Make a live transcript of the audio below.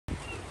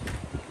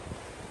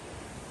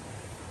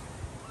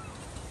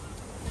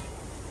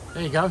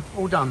There you go,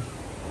 all done.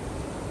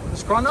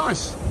 It's quite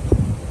nice.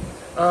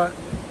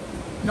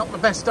 Not the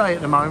best day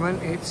at the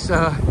moment. It's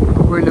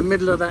we're in the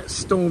middle of that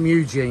storm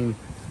Eugene,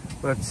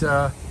 but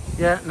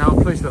yeah, no,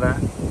 I'm pleased with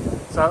that.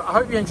 So I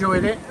hope you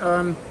enjoyed it.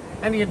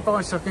 Any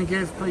advice I can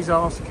give, please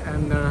ask,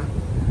 and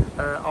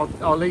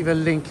I'll leave a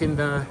link in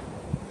the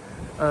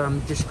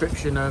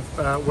description of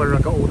where I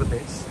got all the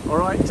bits. All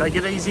right, take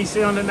it easy. See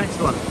you on the next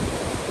one.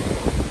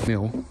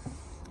 Mill.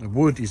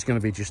 Wood is going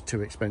to be just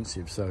too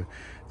expensive, so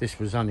this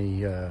was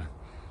only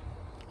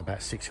about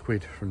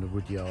 £6 from the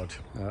wood yard,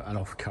 an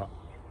off cut.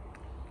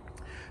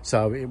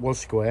 So it was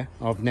square.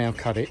 I've now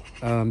cut it.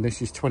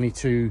 This is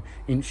 22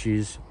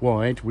 inches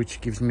wide, which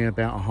gives me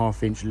about a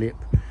 ½ inch lip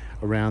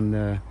around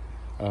the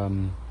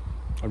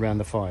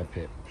fire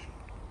pit.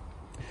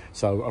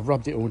 So I've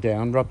rubbed it all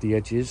down, rubbed the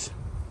edges,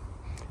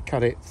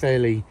 cut it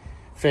fairly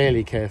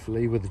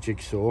carefully with the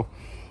jigsaw,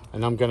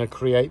 and I'm going to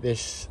create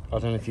this, I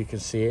don't know if you can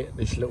see it,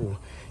 this little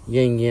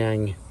yin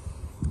yang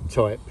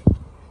type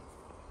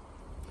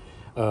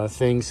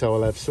thing. So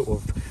I'll have sort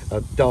of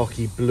a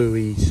darky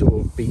bluey sort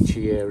of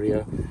beachy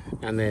area,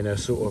 and then a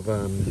sort of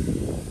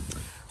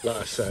like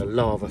I say, a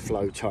lava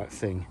flow type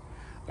thing.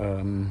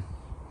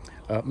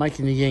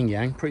 Making the yin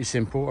yang, pretty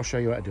simple. I'll show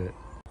you how to do it.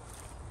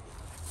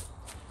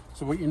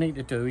 So what you need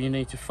to do, you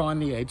need to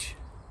find the edge,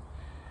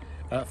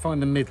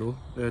 find the middle,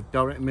 the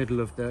direct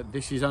middle of the,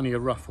 this is only a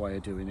rough way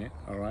of doing it,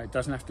 all right? It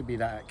doesn't have to be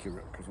that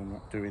accurate because I'm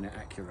not doing it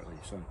accurately.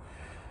 So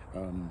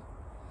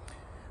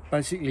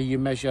basically you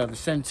measure the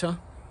center,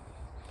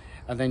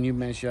 and then you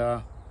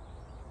measure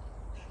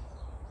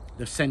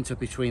the center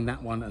between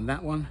that one, and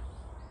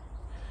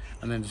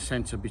then the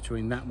center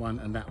between that one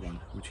and that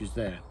one, which is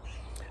there.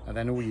 And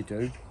then all you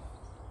do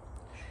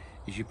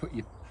is you put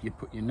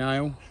your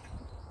nail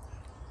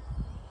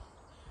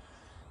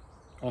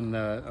on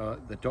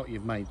the dot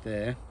you've made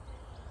there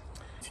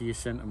to your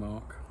center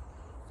mark,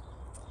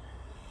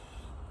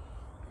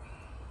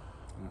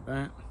 like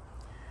that.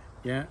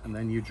 Yeah, and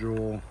then you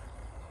draw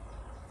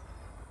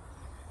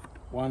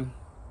one,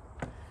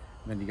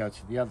 and then you go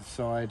to the other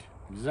side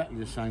exactly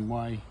the same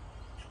way,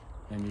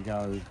 then you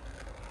go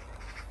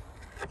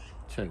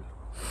two,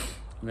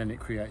 and then it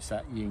creates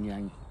that yin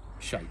yang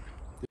shape.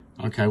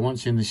 Okay,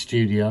 once in the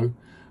studio,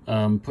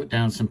 put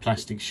down some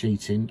plastic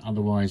sheeting,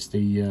 otherwise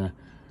the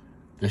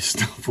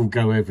stuff will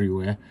go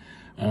everywhere.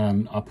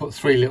 I put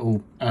 3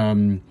 little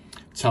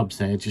tubs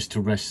there just to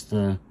rest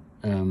the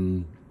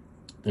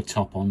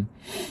top on,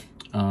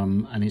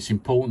 and it's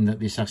important that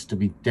this has to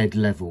be dead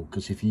level,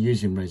 because if you're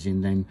using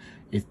resin, then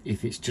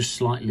if it's just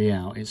slightly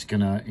out, it's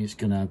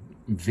gonna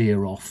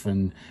veer off,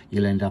 and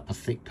you'll end up a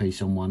thick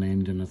piece on one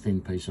end and a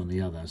thin piece on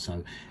the other.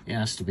 So it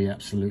has to be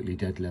absolutely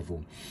dead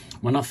level.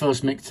 When I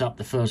first mixed up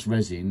the first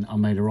resin, I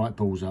made a right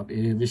balls up.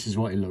 This is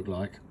what it looked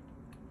like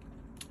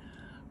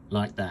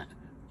that.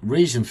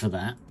 Reason for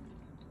that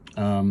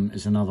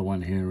is another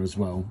one here as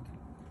well.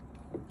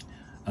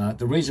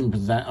 The reason for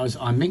that is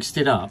I mixed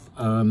it up.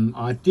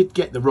 I did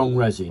get the wrong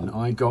resin.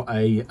 I got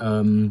a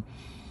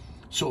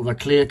sort of a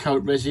clear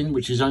coat resin,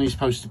 which is only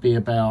supposed to be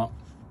about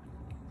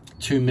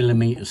 2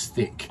 millimeters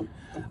thick.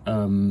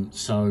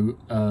 So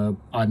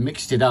I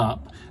mixed it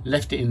up,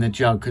 left it in the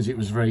jug because it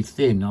was very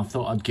thin. I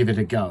thought I'd give it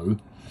a go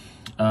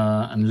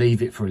and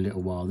leave it for a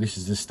little while. This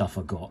is the stuff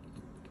I got.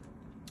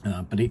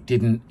 But it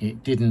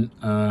didn't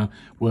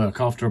work.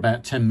 After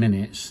about 10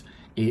 minutes,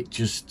 it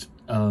just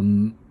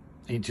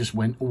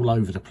went all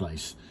over the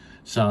place.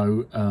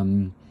 So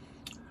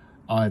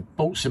I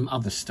bought some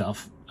other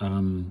stuff,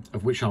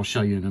 of which I'll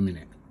show you in a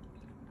minute.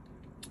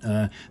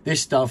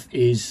 This stuff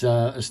is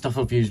stuff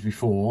I've used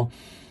before,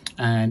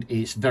 and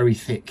it's very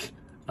thick,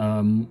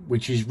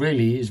 which is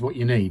really what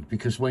you need,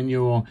 because when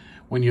you're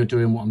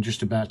doing what I'm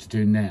just about to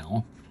do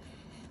now,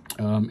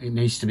 it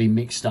needs to be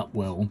mixed up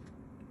well.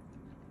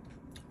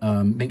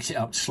 Mix it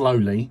up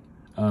slowly.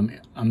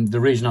 The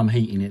reason I'm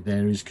heating it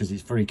there is because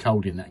it's very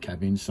cold in that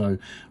cabin, so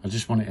I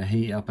just wanted to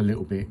heat it up a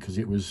little bit because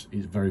it's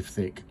very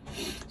thick.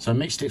 So I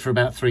mixed it for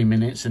about 3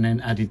 minutes and then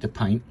added the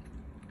paint.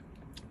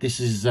 This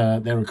is they're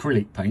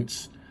acrylic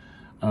paints,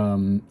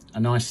 a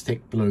nice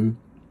thick blue.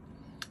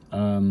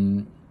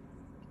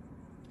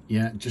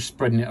 Yeah, just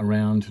spreading it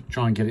around,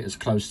 try and get it as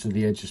close to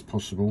the edge as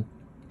possible.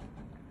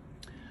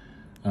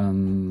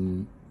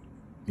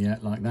 Yeah,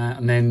 like that,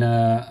 and then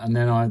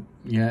I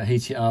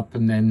heat it up,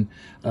 and then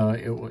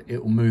it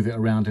will move it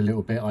around a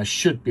little bit. I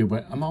should be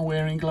am I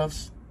wearing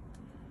gloves?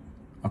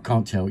 I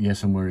can't tell.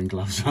 Yes, I'm wearing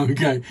gloves.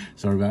 Okay,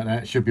 sorry about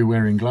that. Should be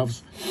wearing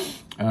gloves.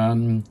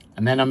 And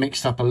then I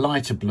mixed up a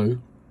lighter blue,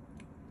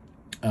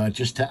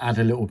 just to add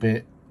a little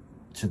bit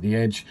to the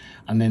edge,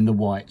 and then the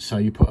white. So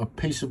you put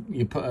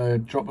a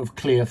drop of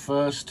clear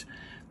first,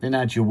 then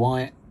add your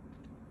white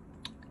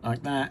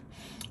like that,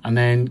 and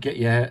then get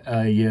your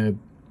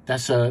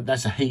that's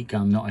a heat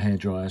gun, not a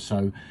hairdryer.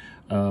 So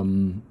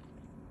and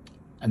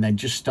then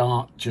just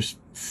start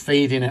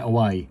feeding it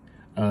away,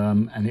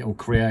 and it will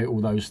create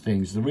all those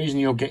things. The reason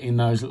you're getting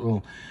those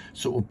little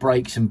sort of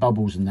breaks and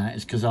bubbles and that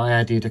is because I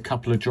added a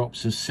couple of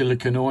drops of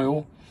silicone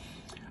oil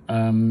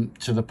to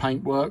the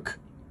paintwork.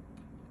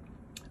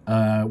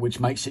 which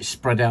makes it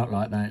spread out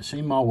like that.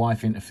 See my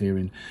wife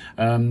interfering.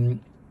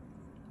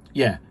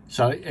 Yeah,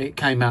 so it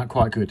came out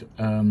quite good.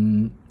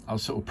 I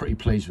was sort of pretty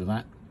pleased with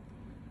that.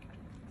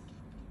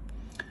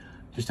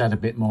 Just add a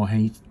bit more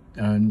heat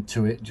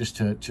to it, just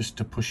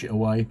to push it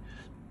away.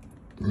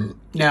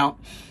 Now,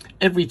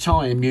 every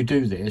time you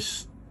do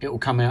this, it will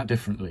come out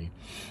differently.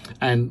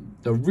 And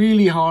the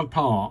really hard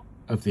part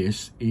of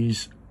this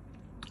is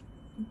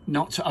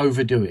not to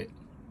overdo it.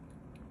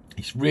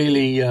 It's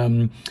really,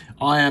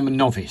 I am a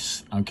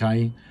novice,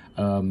 okay?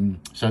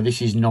 So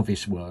this is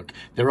novice work.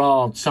 There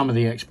are some of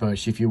the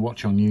experts, if you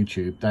watch on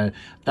YouTube,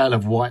 they'll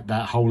have wiped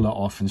that whole lot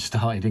off and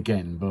started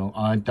again, but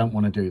I don't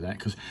want to do that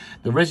because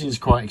the resin's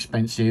quite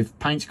expensive,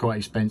 paint's quite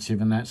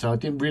expensive and that, so I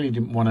really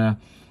didn't want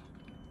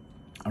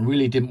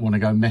to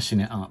go messing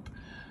it up.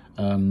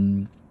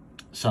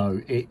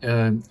 So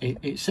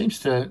it seems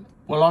to,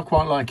 well, I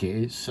quite like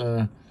it.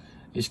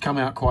 It's come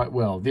out quite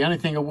well. The only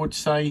thing I would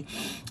say,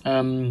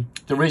 the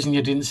reason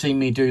you didn't see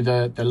me do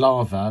the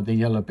lava, the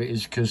yellow bit,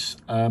 is because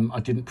I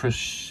didn't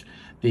push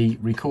the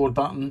record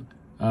button.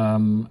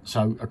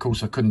 So of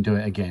course I couldn't do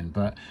it again,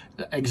 but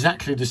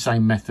exactly the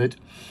same method.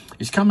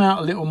 It's come out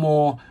a little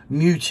more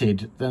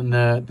muted than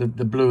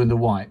the blue and the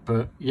white,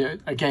 but yeah,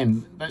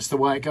 again, that's the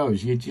way it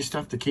goes. You just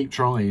have to keep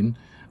trying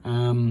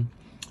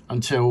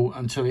until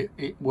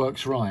it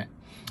works right.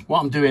 What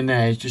I'm doing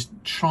there is just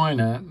trying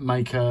to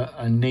make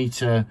a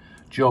neater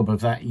job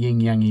of that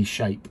yin-yangy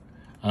shape.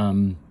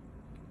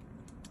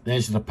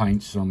 There's the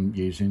paints I'm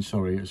using.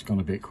 Sorry, it's gone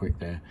a bit quick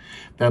there.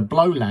 The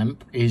blow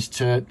lamp is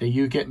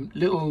you get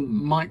little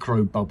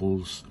micro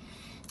bubbles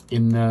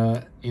in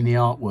the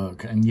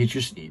artwork, and you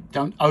just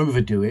don't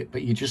overdo it,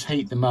 but you just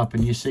heat them up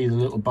and you see the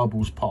little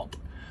bubbles pop.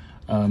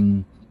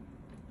 You're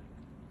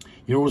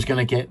always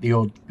going to get the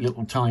odd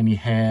little tiny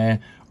hair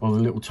or the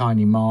little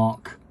tiny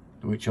mark,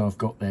 which I've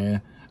got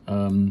there.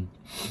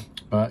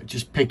 But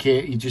just pick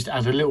it, you just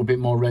add a little bit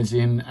more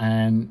resin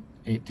and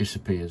it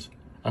disappears.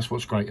 That's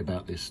what's great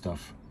about this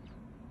stuff.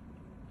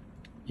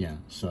 Yeah,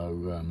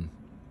 so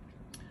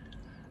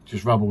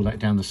just rub all that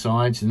down the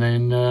sides and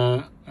then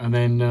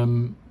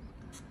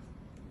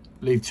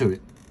leave to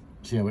it.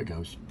 See how it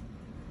goes.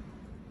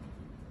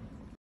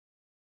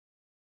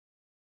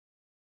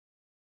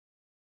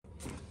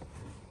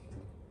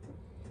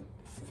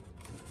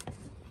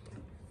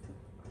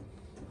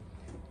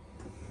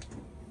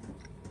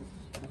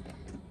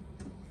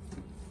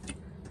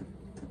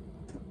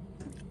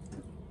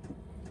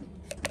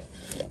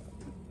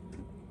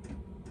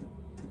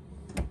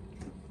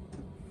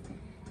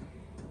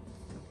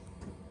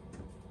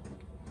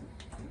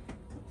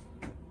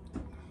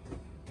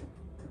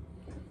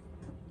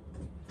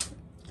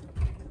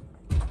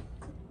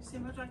 See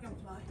my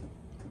dragonfly?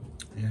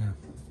 Yeah.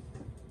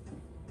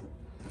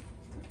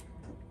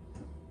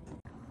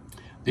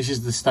 This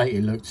is the state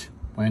it looked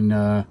when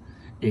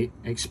it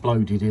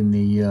exploded in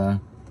the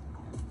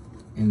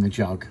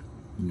jug.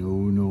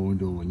 No,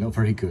 not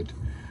very good.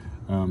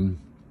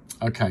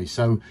 Okay,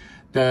 so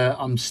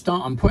I'm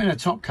putting a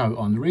top coat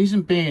on. The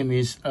reason being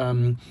is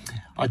I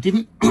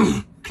didn't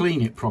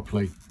clean it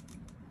properly,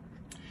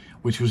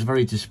 which was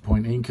very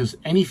disappointing, because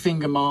any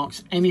finger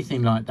marks,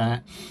 anything like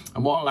that,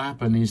 and what will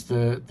happen is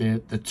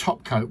the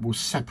top coat will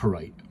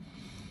separate.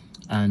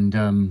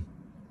 And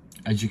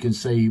as you can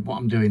see, what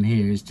I'm doing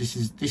here is this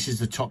is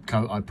the top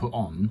coat I put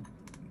on,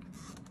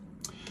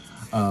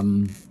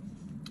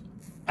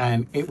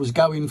 and it was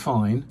going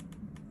fine.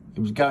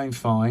 It was going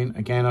fine.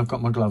 Again, I've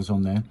got my gloves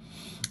on there.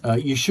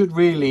 You should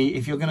really,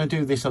 if you're going to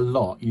do this a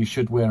lot, you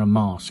should wear a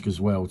mask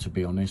as well, to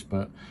be honest,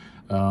 but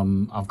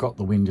I've got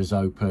the windows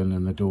open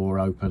and the door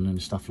open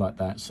and stuff like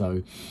that,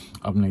 so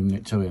I'm leaving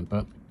it to him.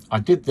 But I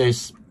did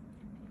this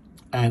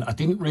and I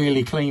didn't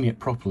really clean it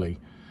properly,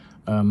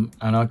 and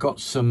I got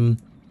some,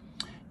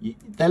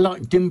 they're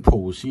like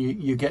dimples.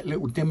 You get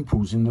little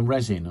dimples in the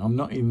resin. I'm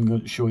not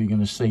even sure you're going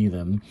to see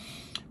them,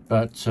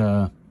 but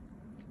you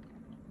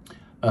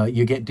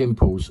get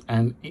dimples,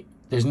 and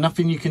there's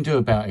nothing you can do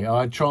about it.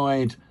 I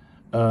tried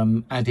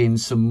adding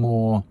some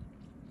more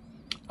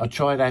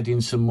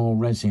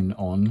resin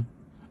on.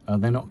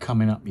 They're not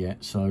coming up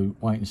yet, so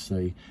wait and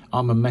see.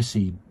 I'm a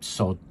messy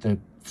sod. The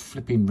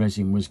flipping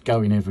resin was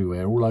going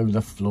everywhere, all over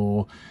the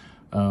floor,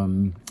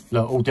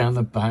 look, all down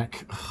the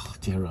back. Oh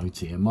dear,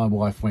 my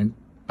wife went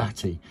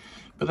batty.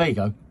 But there you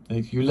go,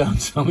 you learn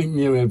something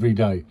new every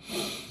day.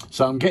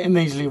 So I'm getting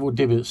these little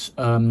divots,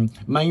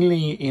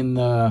 mainly in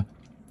the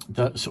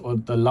sort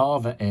of the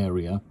lava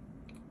area.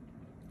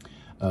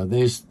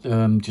 There's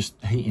just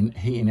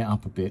heating it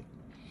up a bit.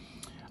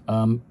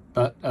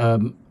 But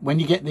when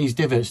you get these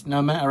divots,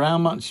 no matter how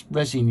much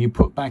resin you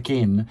put back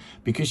in,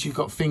 because you've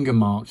got finger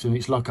marks and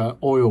it's like a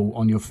oil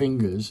on your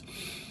fingers,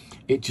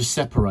 it just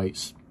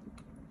separates.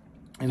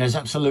 And there's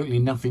absolutely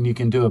nothing you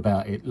can do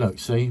about it. Look,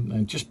 see,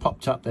 it just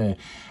popped up there.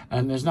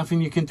 And there's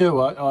nothing you can do.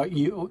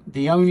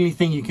 The only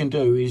thing you can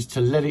do is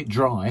to let it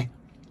dry.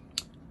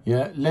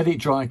 Yeah, let it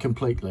dry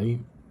completely.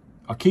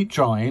 I keep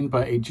trying,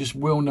 but it just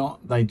will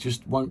not, they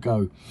just won't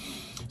go.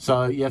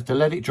 So you have to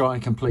let it dry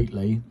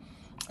completely.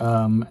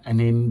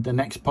 and in the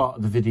next part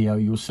of the video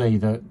you'll see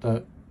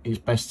that it's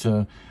best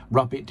to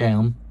rub it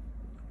down.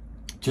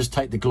 Just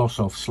take the gloss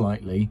off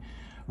slightly,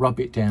 rub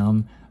it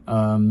down,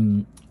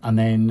 and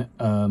then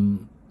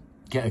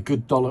get a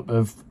good dollop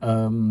of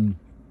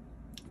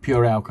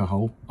pure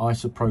alcohol,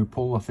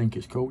 isopropyl I think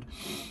it's called.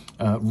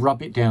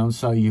 Rub it down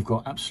so you've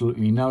got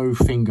absolutely no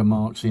finger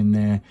marks in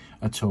there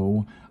at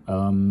all,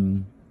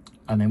 and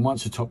then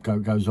once the top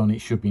coat goes on, it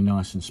should be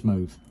nice and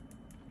smooth.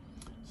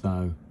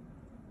 So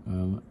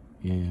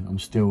yeah, I'm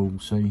still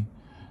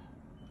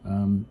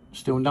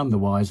still none the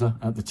wiser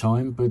at the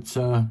time, but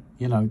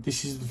you know,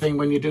 this is the thing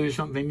when you're doing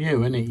something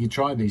new, isn't it? You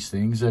try these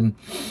things and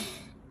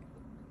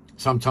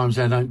sometimes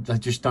they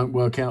just don't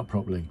work out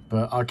properly.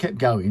 But I kept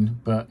going,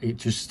 but it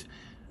just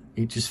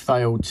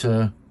failed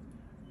to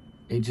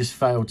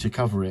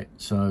cover it.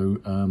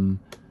 So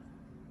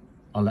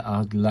I'll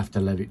have to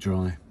let it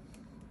dry.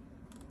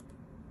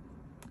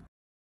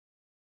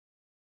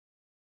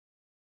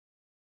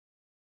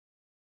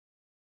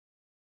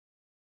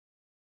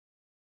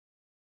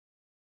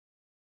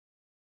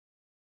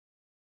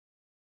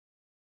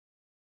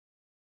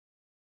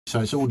 So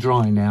it's all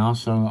dry now,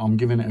 so I'm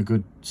giving it a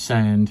good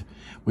sand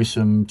with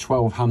some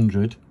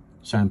 1200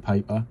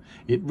 sandpaper.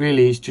 It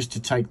really is just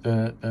to take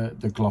the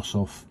gloss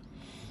off.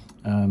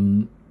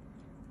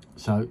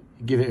 So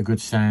give it a good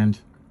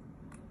sand.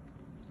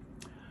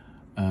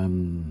 Yeah,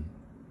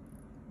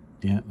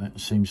 that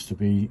seems to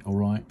be all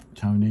right,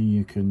 Tony.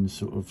 You can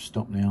sort of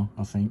stop now,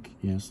 I think,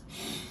 yes.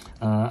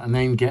 And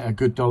then get a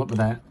good dollop of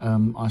that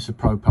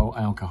isopropyl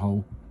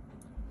alcohol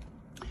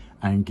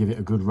and give it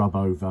a good rub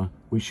over,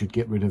 which should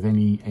get rid of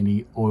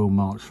any oil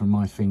marks from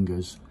my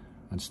fingers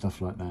and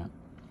stuff like that.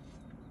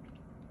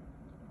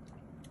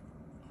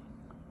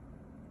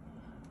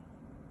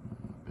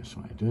 Best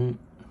way to do it,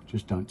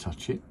 just don't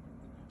touch it.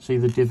 See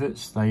the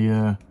divots? They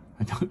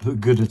don't look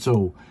good at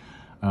all.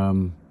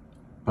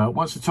 But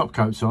once the top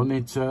coat's on,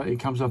 it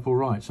comes up all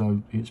right.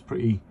 So it's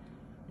pretty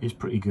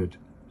good.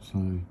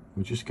 So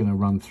we're just going to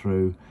run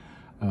through.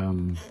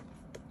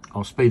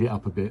 I'll speed it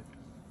up a bit.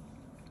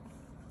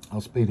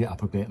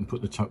 And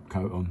put the top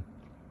coat on.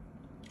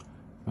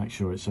 Make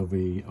sure it's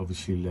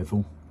obviously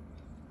level.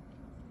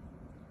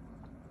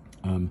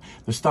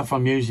 The stuff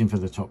I'm using for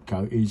the top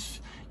coat is,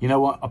 you know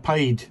what, I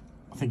paid,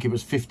 I think it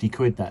was 50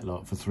 quid that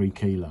lot for 3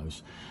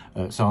 kilos.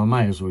 So I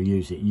may as well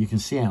use it. You can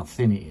see how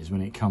thin it is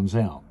when it comes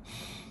out.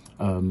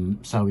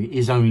 So it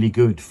is only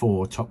good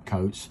for top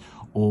coats,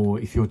 or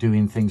if you're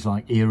doing things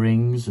like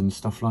earrings and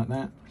stuff like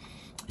that.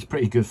 It's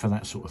pretty good for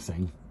that sort of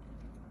thing.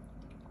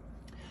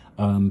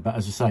 But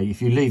as I say,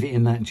 if you leave it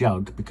in that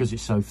jug, because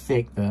it's so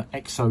thick, the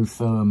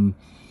exotherm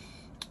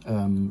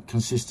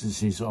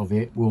consistencies of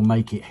it will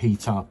make it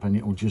heat up, and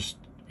it'll just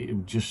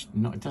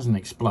not, it doesn't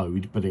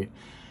explode, but it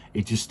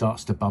just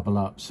starts to bubble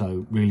up.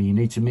 So really you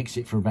need to mix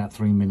it for about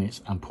 3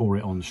 minutes and pour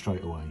it on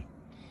straight away.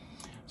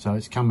 So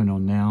it's coming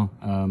on now.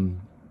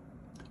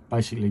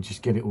 Basically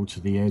just get it all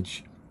to the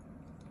edge,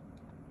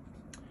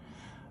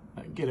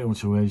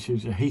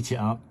 heat it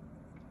up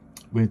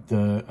with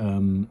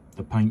the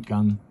paint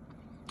gun,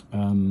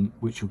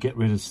 which will get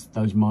rid of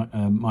those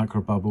micro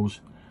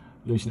bubbles,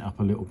 loosen it up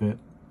a little bit,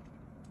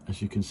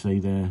 as you can see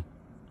there.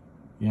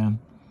 Yeah,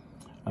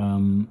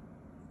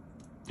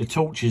 the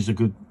torch is a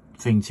good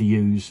thing to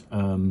use,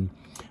 but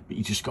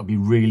you just got to be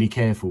really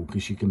careful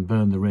because you can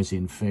burn the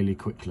resin fairly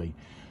quickly.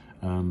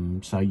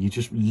 So you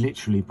just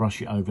literally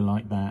brush it over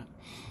like that,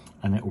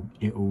 and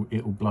it'll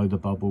blow the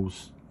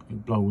bubbles, it'll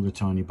blow all the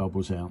tiny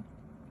bubbles out.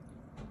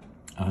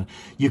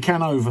 You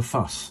can over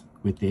fuss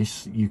with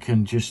this. You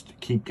can just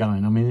keep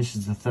going. I mean, this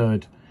is the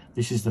third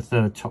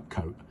top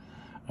coat,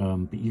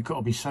 but you've got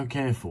to be so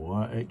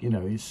careful. You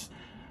know,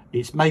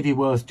 it's maybe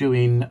worth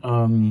doing,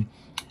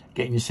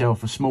 getting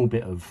yourself a small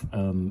bit of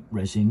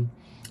resin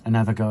and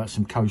have a go at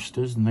some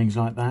coasters and things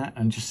like that,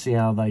 and just see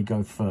how they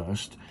go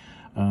first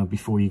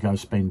before you go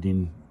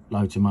spending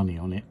loads of money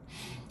on it.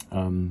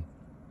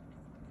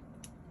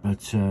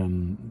 That's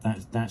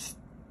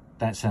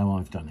how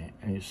I've done it.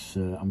 It's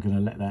I'm going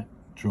to let that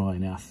dry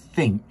now. I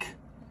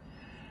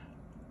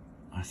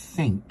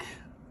think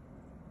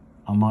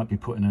I might be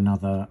putting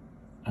another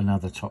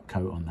top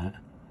coat on that.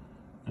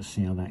 Let's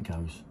see how that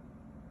goes.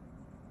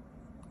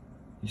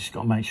 You just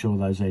got to make sure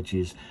those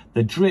edges,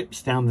 the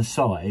drips down the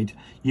side,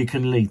 you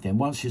can leave them.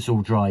 Once it's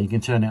all dry, you can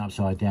turn it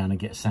upside down and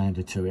get a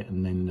sander to it,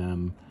 and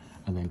then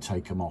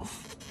take them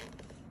off.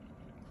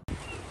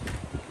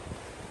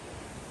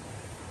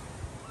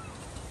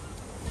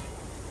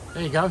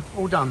 There you go,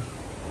 all done.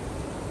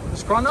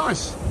 It's quite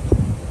nice.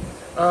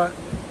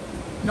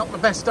 Not the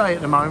best day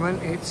at the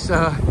moment. It's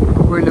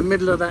we're in the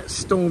middle of that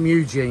storm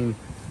Eugene,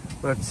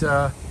 but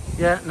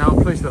yeah, no,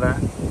 I'm pleased with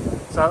that.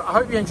 So I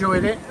hope you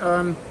enjoyed it.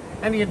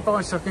 Any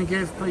advice I can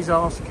give, please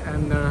ask,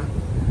 and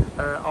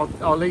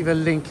I'll leave a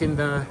link in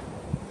the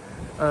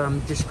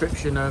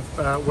description of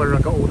where I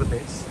got all the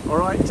bits. All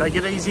right, take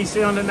it easy. See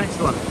you on the next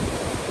one.